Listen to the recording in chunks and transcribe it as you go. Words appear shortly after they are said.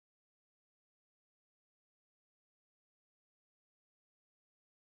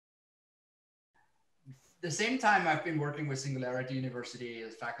the same time, I've been working with Singularity University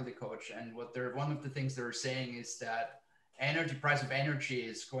as faculty coach, and one of the things they're saying is that price of energy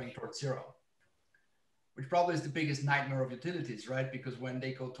is going towards zero, which probably is the biggest nightmare of utilities, right? Because when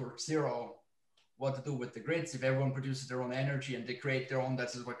they go towards zero, what to do with the grids if everyone produces their own energy and they create their own?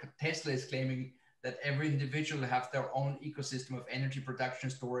 That's what Tesla is claiming, that every individual have their own ecosystem of energy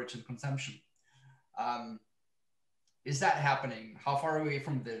production, storage, and consumption. Is that happening? How far away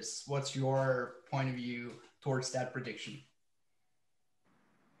from this? What's your point of view towards that prediction?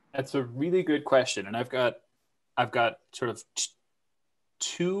 That's a really good question, and I've got sort of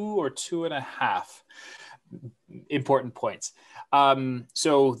two or two and a half important points.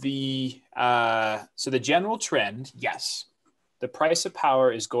 So the general trend, yes, the price of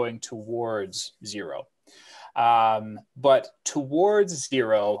power is going towards zero, but towards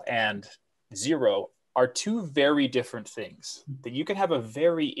zero and zero are two very different things. That you can have a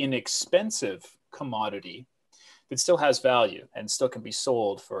very inexpensive commodity that still has value and still can be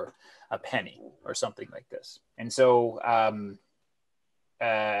sold for a penny or something like this. And so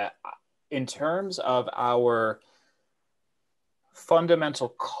in terms of our fundamental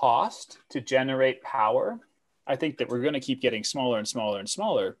cost to generate power, I think that we're going to keep getting smaller and smaller and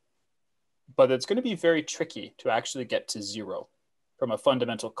smaller, but it's going to be very tricky to actually get to zero from a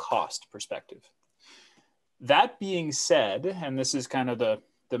fundamental cost perspective. That being said, and this is kind of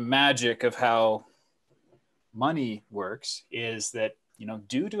the magic of how money works, is that, you know,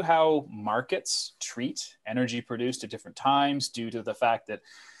 due to how markets treat energy produced at different times, due to the fact that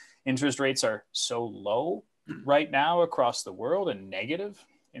interest rates are so low right now across the world and negative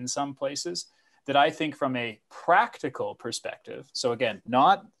in some places, that I think from a practical perspective, so again,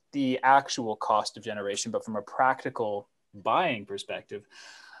 not the actual cost of generation, but from a practical buying perspective,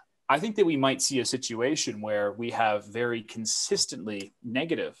 I think that we might see a situation where we have very consistently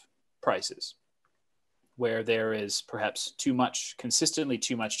negative prices, where there is perhaps consistently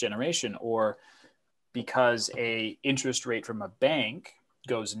too much generation, or because a interest rate from a bank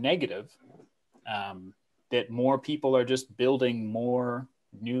goes negative, that more people are just building more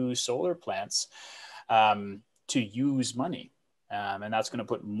new solar plants to use money. And that's going to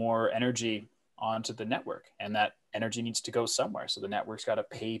put more energy onto the network, and that energy needs to go somewhere. So the network's got to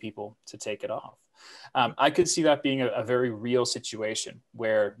pay people to take it off. I could see that being a very real situation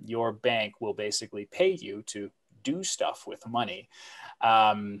where your bank will basically pay you to do stuff with money,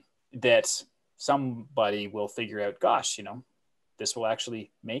 that somebody will figure out, gosh, you know, this will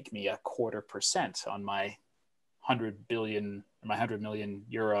actually make me 0.25% on my 100 million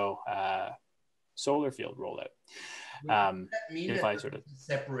euro solar field rollout. Does that mean if that I sort of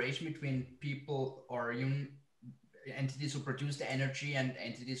separation between people or entities who produce the energy and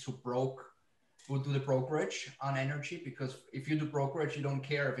entities who do the brokerage on energy? Because if you do brokerage, you don't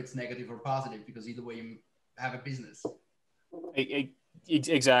care if it's negative or positive, because either way you have a business.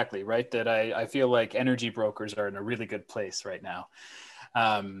 Exactly, right? That I feel like energy brokers are in a really good place right now.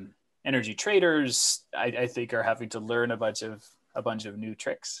 Energy traders, I think, are having to learn a bunch of new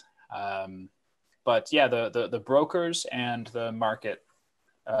tricks. But yeah, the brokers and the market,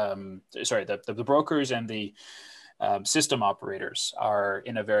 the brokers and the system operators are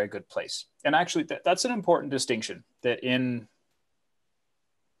in a very good place. And actually, that's an important distinction. That in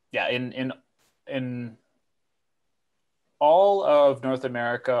all of North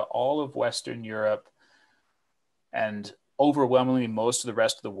America, all of Western Europe, and overwhelmingly most of the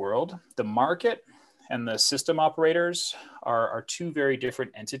rest of the world, the market and the system operators are two very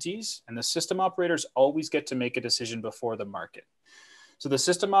different entities. And the system operators always get to make a decision before the market. So the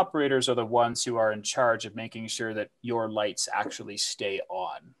system operators are the ones who are in charge of making sure that your lights actually stay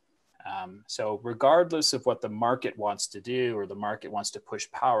on. So regardless of what the market wants to do, or the market wants to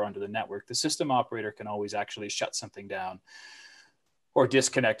push power onto the network, the system operator can always actually shut something down or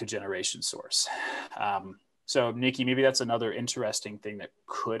disconnect a generation source. So Nikki, maybe that's another interesting thing that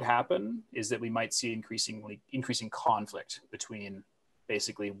could happen, is that we might see increasing conflict between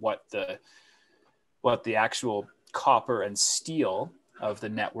basically what the actual copper and steel of the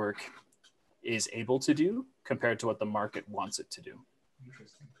network is able to do compared to what the market wants it to do.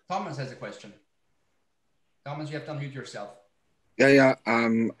 Interesting. Thomas has a question. Thomas, you have to unmute yourself. Yeah.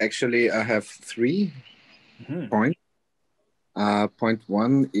 Actually, I have 3 points. Point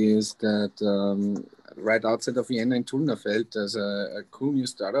 1 is that right outside of Vienna in Tulnafeld, there's a cool new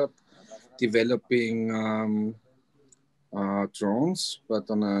startup developing drones, but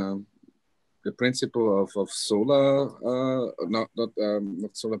on the principle of solar, not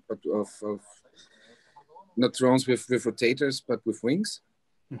solar, but of not drones with rotators, but with wings.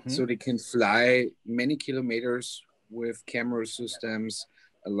 So they can fly many kilometers with camera systems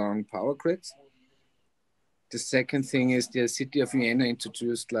along power grids. the second thing is the city of Vienna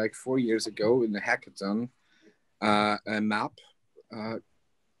introduced like 4 years ago in the hackathon a map. Go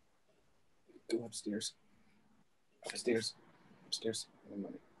upstairs. Upstairs.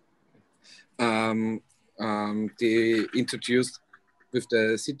 They introduced with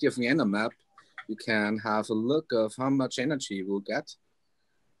the city of Vienna map, you can have a look of how much energy you will get,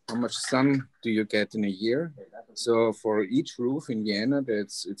 how much sun do you get in a year. So for each roof in Vienna,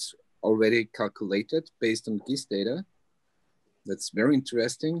 it's already calculated based on GIS data. That's very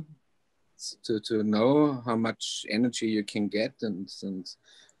interesting to know how much energy you can get and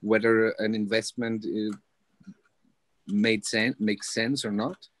whether an investment makes sense or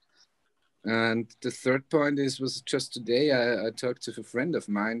not. And the third point was just today I talked to a friend of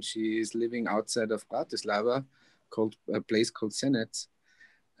mine. She is living outside of Bratislava, called a place called Senec,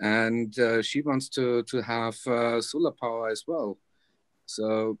 and she wants to have solar power as well.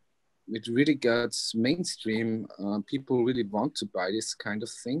 So it really got mainstream. People really want to buy this kind of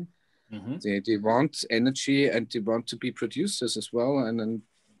thing. Mm-hmm. They want energy and they want to be producers as well.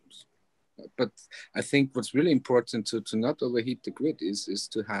 But I think what's really important to not overheat the grid is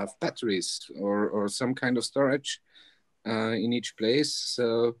to have batteries or some kind of storage in each place,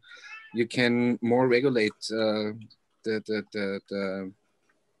 so you can more regulate the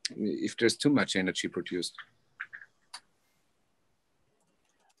if there's too much energy produced.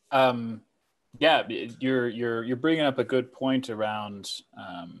 Yeah, you're bringing up a good point around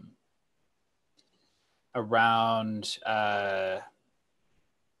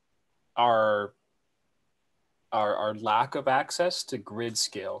our lack of access to grid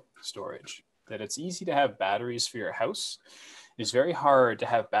scale storage. That it's easy to have batteries for your house. It's very hard to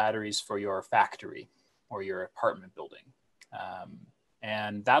have batteries for your factory or your apartment building,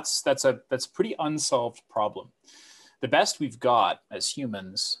 and that's a pretty unsolved problem. The best we've got as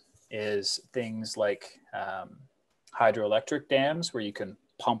humans is things like hydroelectric dams, where you can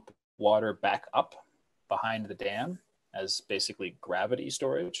pump water back up behind the dam as basically gravity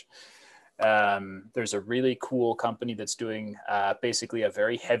storage. There's a really cool company that's doing basically a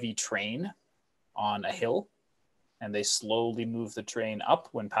very heavy train on a hill, and they slowly move the train up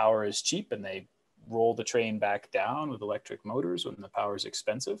when power is cheap, and they roll the train back down with electric motors when the power is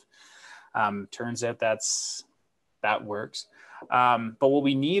expensive. Turns out that works. But what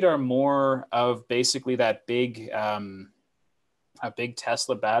we need are more of basically that big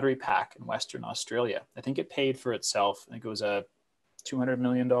Tesla battery pack in Western Australia. I think it paid for itself. I think it was a $200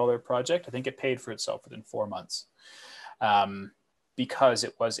 million project. I think it paid for itself within 4 months, because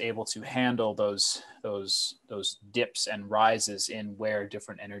it was able to handle those dips and rises in where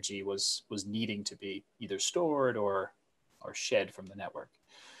different energy was needing to be either stored or shed from the network.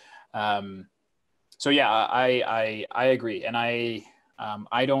 So yeah, I agree, and I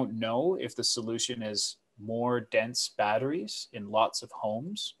don't know if the solution is more dense batteries in lots of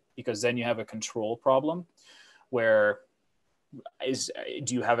homes, because then you have a control problem where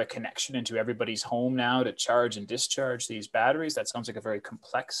do you have a connection into everybody's home now to charge and discharge these batteries? That sounds like a very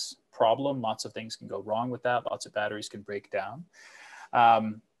complex problem. Lots of things can go wrong with that. Lots of batteries can break down.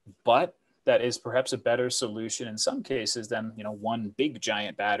 But that is perhaps a better solution in some cases than, one big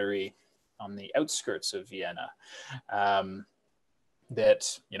giant battery on the outskirts of Vienna.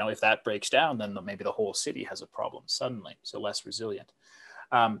 That, if that breaks down, then maybe the whole city has a problem suddenly, so less resilient.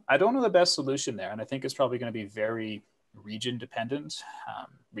 I don't know the best solution there, and I think it's probably going to be very region dependent,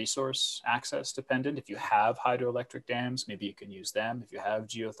 resource access dependent. If you have hydroelectric dams, maybe you can use them. If you have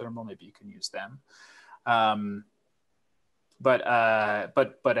geothermal, maybe you can use them. But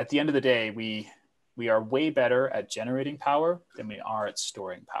at the end of the day, we are way better at generating power than we are at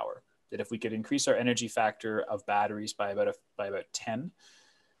storing power. That if we could increase our energy factor of batteries by about 10,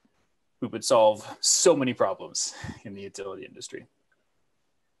 we would solve so many problems in the utility industry.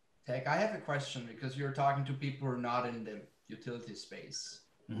 Tagg, I have a question, because you're talking to people who are not in the utility space.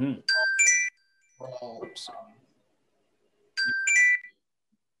 Mm-hmm. Well, is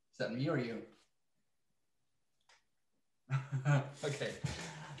that me or you? Okay.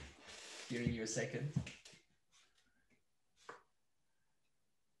 Giving you a second.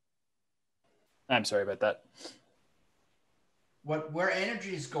 I'm sorry about that. Where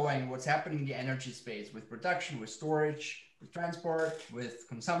energy is going, what's happening in the energy space with production, with storage, with transport, with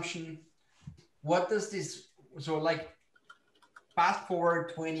consumption. What does this, so like fast forward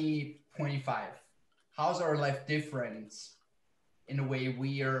 2025, how's our life different in a way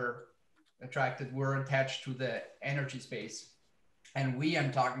we're attached to the energy space? And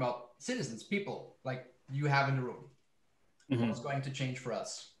I'm talking about citizens, people like you have in the room. Mm-hmm. What's going to change for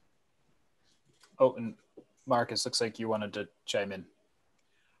us? Oh, and Marcus, looks like you wanted to chime in.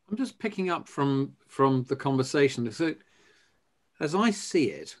 I'm just picking up from the conversation. So, as I see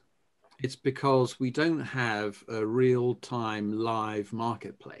it, it's because we don't have a real-time live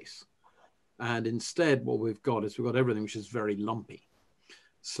marketplace. And instead, what we've got is we've got everything which is very lumpy.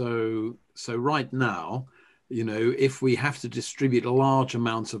 So right now, you know, if we have to distribute large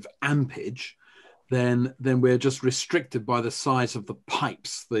amounts of ampage, then we're just restricted by the size of the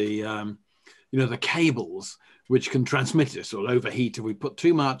pipes, the the cables which can transmit it or overheat if we put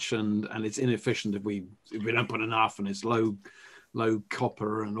too much, and it's inefficient if we don't put enough, and it's low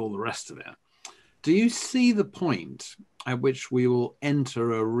copper and all the rest of it. Do you see the point at which we will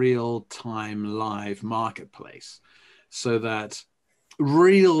enter a real-time live marketplace, so that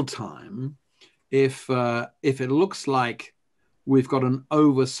real time, if it looks like we've got an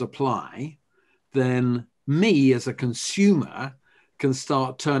oversupply, then me as a consumer can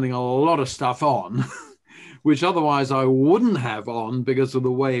start turning a lot of stuff on, which otherwise I wouldn't have on because of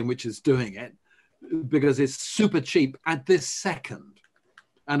the way in which it's doing it, because it's super cheap at this second.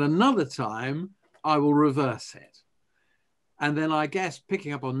 And another time I will reverse it. And then I guess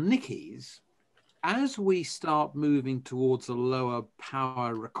picking up on Nikki's, as we start moving towards a lower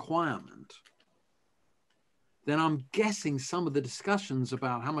power requirement, then I'm guessing some of the discussions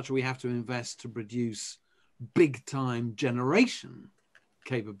about how much we have to invest to produce big time generation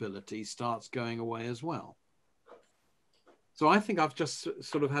capability starts going away as well. So I think I've just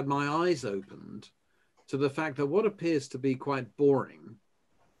sort of had my eyes opened to the fact that what appears to be quite boring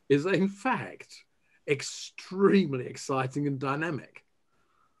is in fact extremely exciting and dynamic.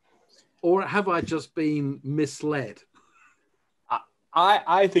 Or have I just been misled?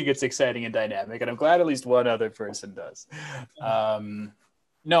 I think it's exciting and dynamic, and I'm glad at least one other person does.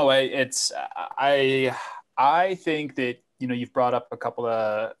 No, I think that, you know, you've brought up a couple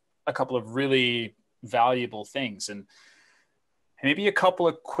of really valuable things, and maybe a couple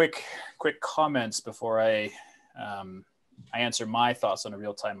of quick comments before I answer my thoughts on a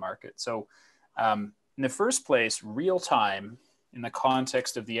real-time market. So in the first place, real-time in the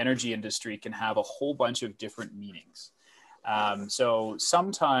context of the energy industry can have a whole bunch of different meanings. So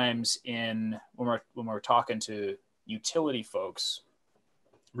sometimes when we're talking to utility folks,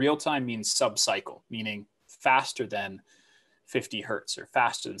 real time means sub-cycle, meaning faster than 50 hertz or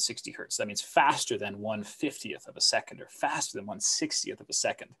faster than 60 hertz. That means faster than 1/50th of a second or faster than 1/60th of a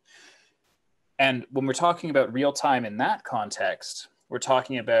second. And when we're talking about real time in that context, we're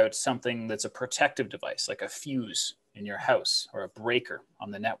talking about something that's a protective device, like a fuse in your house or a breaker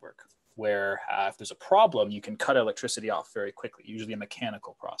on the network, where if there's a problem, you can cut electricity off very quickly, usually a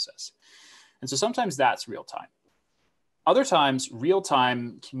mechanical process. And so sometimes that's real time. Other times, real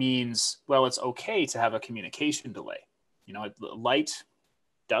time means, well, it's okay to have a communication delay. You know, light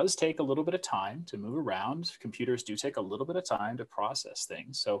does take a little bit of time to move around. Computers do take a little bit of time to process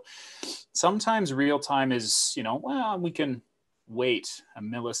things. So sometimes real time is, you know, well, we can wait a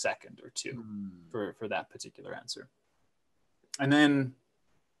millisecond or two for that particular answer. And then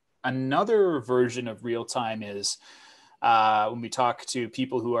another version of real time is when we talk to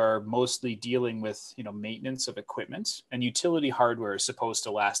people who are mostly dealing with, you know, maintenance of equipment, and utility hardware is supposed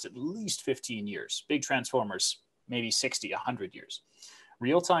to last at least 15 years. Big transformers, maybe 60, 100 years.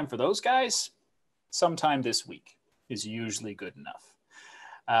 Real time for those guys, sometime this week is usually good enough.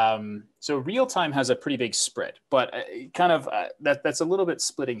 So real time has a pretty big spread, but that's a little bit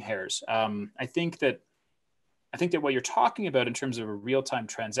splitting hairs. I think that what you're talking about in terms of a real-time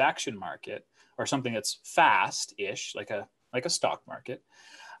transaction market, or something that's fast-ish, like a stock market,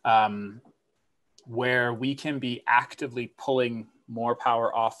 where we can be actively pulling more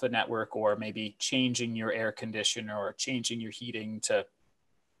power off the network, or maybe changing your air conditioner or changing your heating to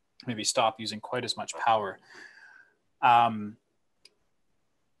maybe stop using quite as much power. I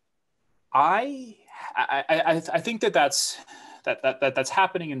think that's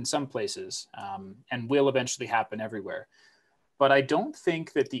happening in some places, and will eventually happen everywhere. But I don't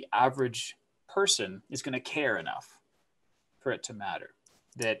think that the average person is going to care enough for it to matter.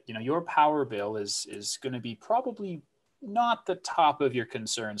 That, you know, your power bill is going to be probably not the top of your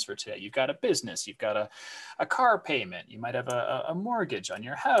concerns for today. You've got a business, you've got a car payment, you might have a mortgage on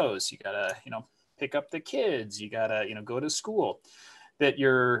your house, you got to, you know, pick up the kids, you got to, you know, go to school. That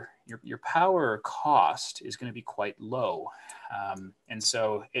your power cost is going to be quite low. And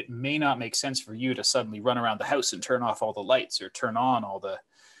so it may not make sense for you to suddenly run around the house and turn off all the lights or turn on all the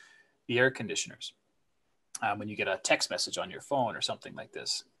air conditioners when you get a text message on your phone or something like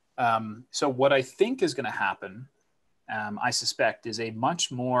this. So what I think is going to happen, I suspect, is a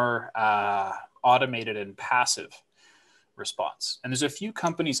much more automated and passive response. And there's a few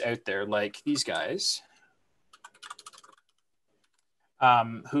companies out there like these guys,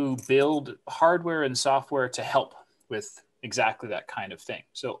 who build hardware and software to help with exactly that kind of thing.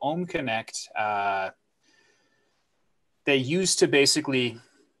 So Ohm Connect, they used to basically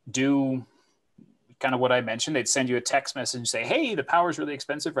do kind of what I mentioned. They'd send you a text message and say, hey, the power's really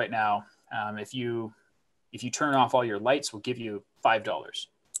expensive right now. If you turn off all your lights, we'll give you $5.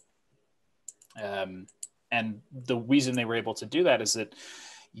 And the reason they were able to do that is that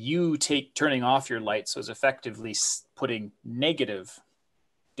turning off your lights was effectively putting negative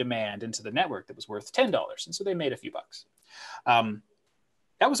demand into the network that was worth $10. And so they made a few bucks.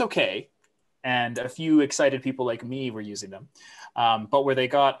 That was okay. And a few excited people like me were using them. But where they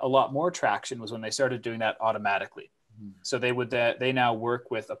got a lot more traction was when they started doing that automatically. So they now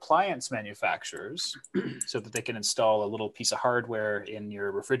work with appliance manufacturers so that they can install a little piece of hardware in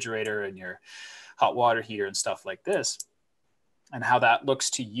your refrigerator and your hot water heater and stuff like this. And how that looks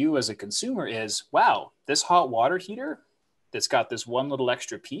to you as a consumer is, wow, this hot water heater that's got this one little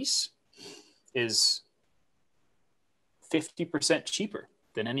extra piece is 50% cheaper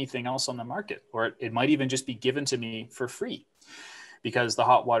than anything else on the market. Or it might even just be given to me for free, because the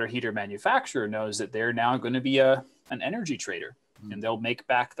hot water heater manufacturer knows that they're now going to be an energy trader, and they'll make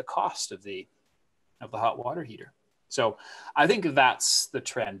back the cost of the hot water heater. So I think that's the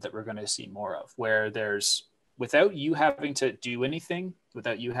trend that we're going to see more of, where there's, without you having to do anything,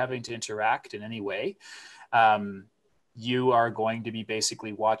 without you having to interact in any way, you are going to be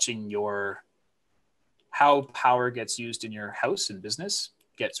basically watching how power gets used in your house and business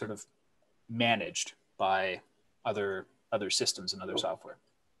get sort of managed by other systems and other software.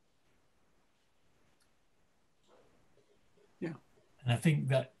 Yeah, and I think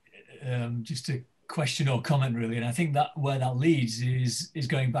that just a question or comment really, and I think that where that leads is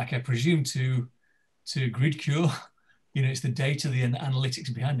going back, I presume, to Gridcure. You know, it's the data, the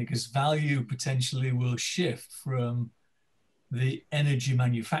analytics behind it, because value potentially will shift from the energy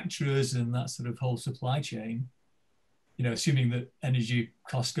manufacturers and that sort of whole supply chain, you know, assuming that energy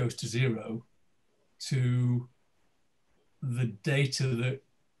cost goes to zero, to the data that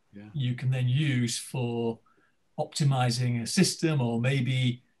you can then use for optimizing a system, or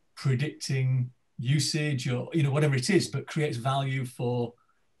maybe predicting usage, or, you know, whatever it is, but creates value for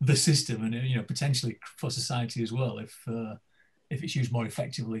the system and, you know, potentially for society as well, if it's used more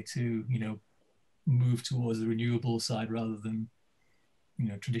effectively to, you know, move towards the renewable side rather than, you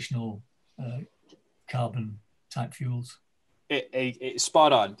know, traditional carbon type fuels.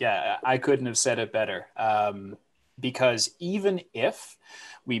 Spot on. Yeah, I couldn't have said it better. Because even if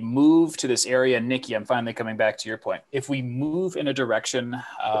we move to this area, Nikki, I'm finally coming back to your point. If we move in a direction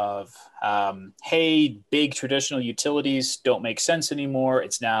of, hey, big traditional utilities don't make sense anymore.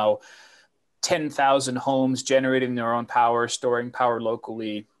 It's now 10,000 homes generating their own power, storing power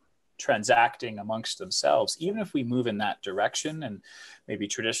locally, transacting amongst themselves. Even if we move in that direction and maybe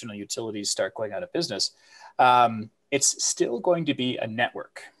traditional utilities start going out of business, it's still going to be a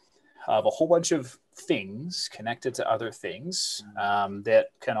network of a whole bunch of things connected to other things that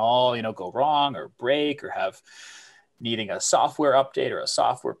can all, you know, go wrong or break, or have needing a software update or a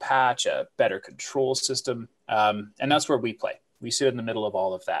software patch, a better control system. And that's where we play. We sit in the middle of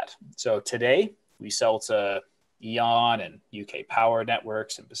all of that. So today we sell to Eon and UK Power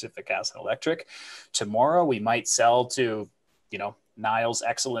Networks and Pacific Gas and Electric. Tomorrow we might sell to, you know, Niall's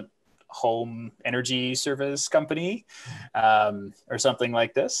excellent home energy service company, or something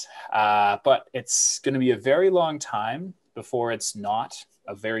like this. But it's going to be a very long time before it's not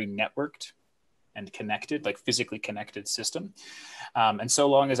a very networked and connected, like physically connected system. And so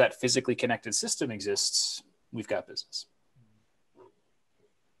long as that physically connected system exists, we've got business.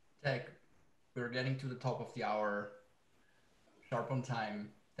 Tagg, we're getting to the top of the hour, sharp on time.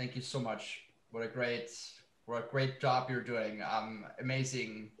 Thank you so much. What a great job you're doing.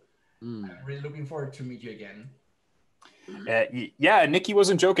 Amazing. I'm really looking forward to meet you again. Yeah, Nikki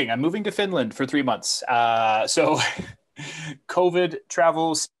wasn't joking. I'm moving to Finland for 3 months. So COVID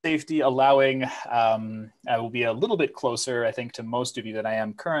travel safety allowing, I will be a little bit closer, I think, to most of you than I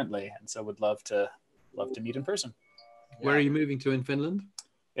am currently. And so would love to meet in person. Yeah. Where are you moving to in Finland?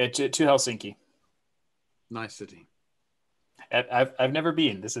 To Helsinki. Nice city. I've never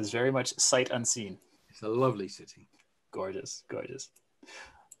been. This is very much sight unseen. It's a lovely city. Gorgeous.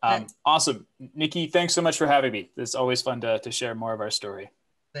 Awesome. Nikki, thanks so much for having me. It's always fun to share more of our story.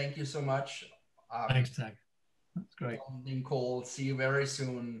 Thank you so much. Thanks, Tagg. That's great. Nicole, see you very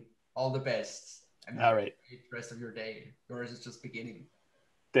soon. All the best. And all right. Have a great rest of your day. Yours is just beginning.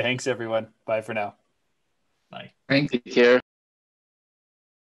 Thanks, everyone. Bye for now. Bye. Thank you. Care.